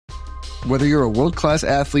Whether you're a world-class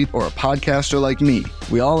athlete or a podcaster like me,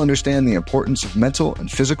 we all understand the importance of mental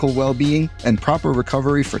and physical well-being and proper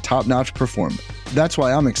recovery for top-notch performance. That's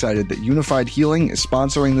why I'm excited that Unified Healing is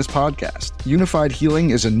sponsoring this podcast. Unified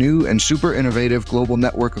Healing is a new and super innovative global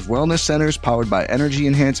network of wellness centers powered by Energy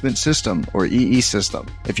Enhancement System, or EE System.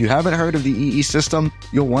 If you haven't heard of the EE System,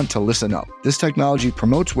 you'll want to listen up. This technology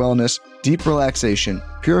promotes wellness, deep relaxation,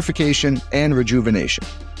 purification, and rejuvenation.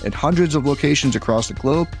 In hundreds of locations across the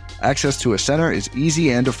globe, access to a center is easy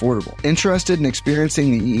and affordable. Interested in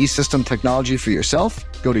experiencing the EE System technology for yourself?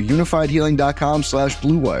 Go to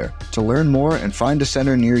unifiedhealing.com/bluewire to learn more and find a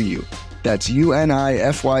center near you. That's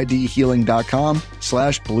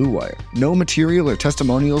unifydhealing.com/bluewire. No material or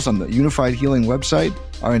testimonials on the Unified Healing website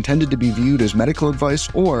are intended to be viewed as medical advice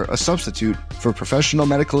or a substitute for professional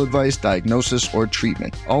medical advice, diagnosis, or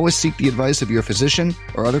treatment. Always seek the advice of your physician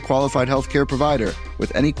or other qualified healthcare provider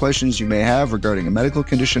with any questions you may have regarding a medical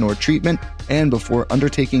condition or treatment and before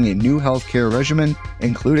undertaking a new healthcare regimen,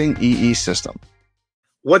 including EE System.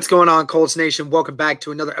 What's going on, Colts Nation? Welcome back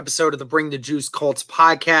to another episode of the Bring the Juice Colts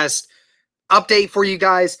podcast. Update for you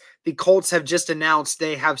guys. The Colts have just announced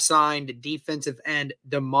they have signed defensive end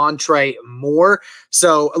Damontre Moore.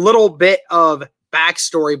 So a little bit of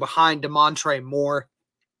backstory behind Damontre Moore.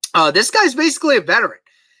 This guy's basically a veteran.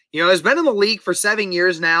 You know, he's been in the league for 7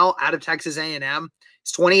 years now out of Texas A&M.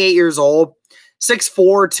 He's 28 years old,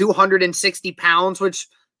 6'4", 260 pounds, which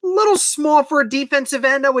a little small for a defensive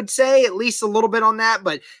end, I would say, at least a little bit on that,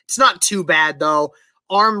 but it's not too bad though.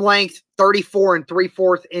 Arm length, 34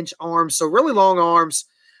 3/4 inch arms, so really long arms,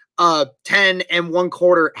 10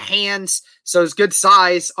 1/4 hands, so it's good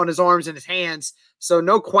size on his arms and his hands. So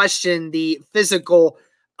no question the physical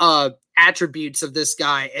attributes of this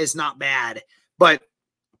guy is not bad. But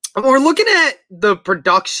when we're looking at the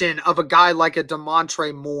production of a guy like a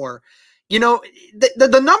Damontre Moore, you know,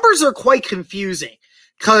 the numbers are quite confusing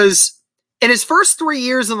because in his first 3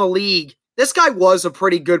 years in the league, this guy was a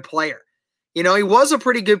pretty good player. You know, he was a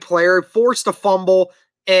pretty good player, forced a fumble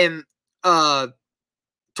and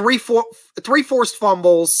three forced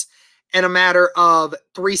fumbles in a matter of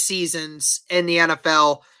 3 seasons in the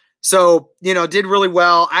NFL. So, you know, did really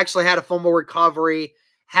well, actually had a fumble recovery,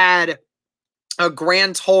 had a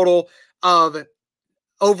grand total of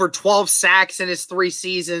over 12 sacks in his 3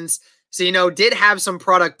 seasons. So, you know, did have some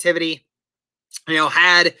productivity, you know,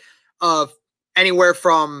 had anywhere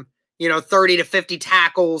from, you know, 30 to 50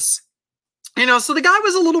 tackles. You know, so the guy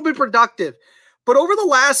was a little bit productive. But over the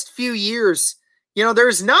last few years, you know,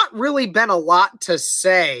 there's not really been a lot to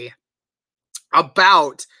say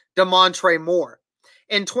about Damontre Moore.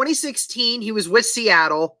 In 2016, he was with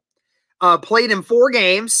Seattle, played in 4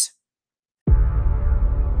 games.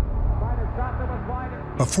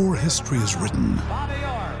 Before history is written,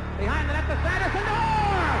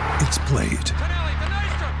 it's played.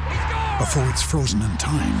 Before it's frozen in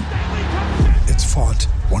time, it's fought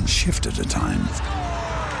one shift at a time.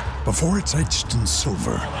 Before it's etched in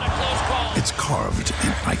silver, it's carved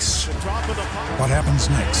in ice. What happens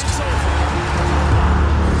next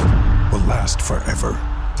will last forever.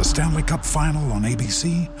 The Stanley Cup Final on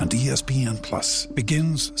ABC and ESPN Plus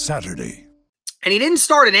begins Saturday. And he didn't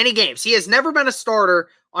start in any games. He has never been a starter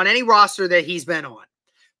on any roster that he's been on.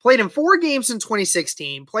 Played in 4 games in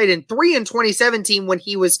 2016, played in 3 in 2017 when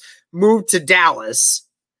he was moved to Dallas.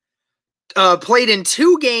 Played in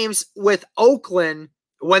 2 games with Oakland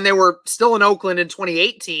when they were still in Oakland in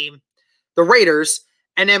 2018, the Raiders,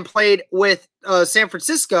 and then played with San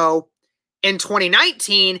Francisco in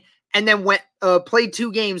 2019, and then played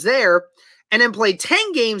 2 games there, and then played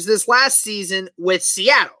 10 games this last season with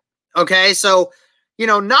Seattle. Okay, so, you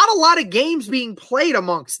know, not a lot of games being played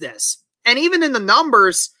amongst this. And even in the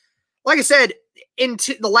numbers, like I said, in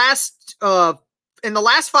the last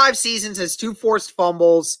 5 seasons, has 2 forced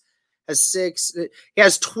fumbles, has 6. He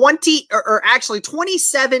has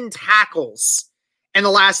 27 tackles in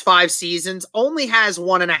the last 5 seasons. Only has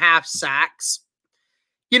 1.5 sacks.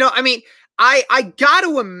 You know, I mean, I got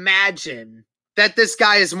to imagine that this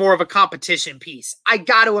guy is more of a competition piece. I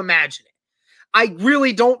got to imagine it. I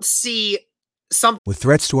really don't see something. With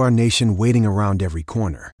threats to our nation waiting around every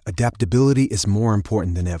corner, adaptability is more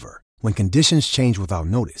important than ever. When conditions change without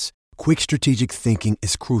notice, quick strategic thinking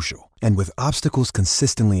is crucial. And with obstacles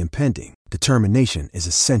consistently impending, determination is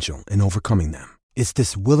essential in overcoming them. It's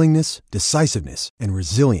this willingness, decisiveness, and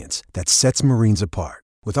resilience that sets Marines apart.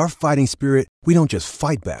 With our fighting spirit, we don't just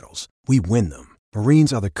fight battles, we win them.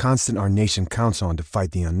 Marines are the constant our nation counts on to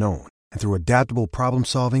fight the unknown. And through adaptable problem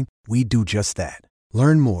solving, we do just that.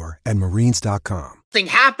 Learn more at marines.com. Thing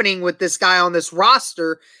happening with this guy on this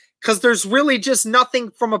roster because there's really just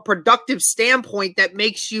nothing from a productive standpoint that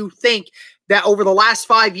makes you think that over the last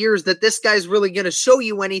 5 years that this guy's really going to show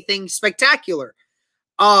you anything spectacular.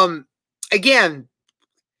 Again,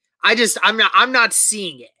 I'm not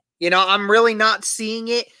seeing it. I'm really not seeing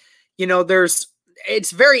it.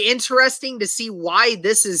 It's very interesting to see why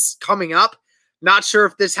this is coming up. Not sure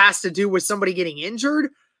if this has to do with somebody getting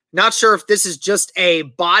injured. Not sure if this is just a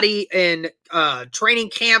body in training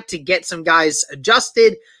camp to get some guys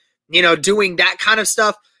adjusted, doing that kind of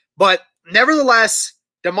stuff. But nevertheless,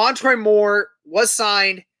 Damontre Moore was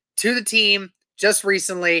signed to the team just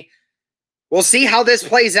recently. We'll see how this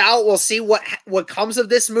plays out. We'll see what comes of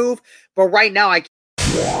this move. But right now,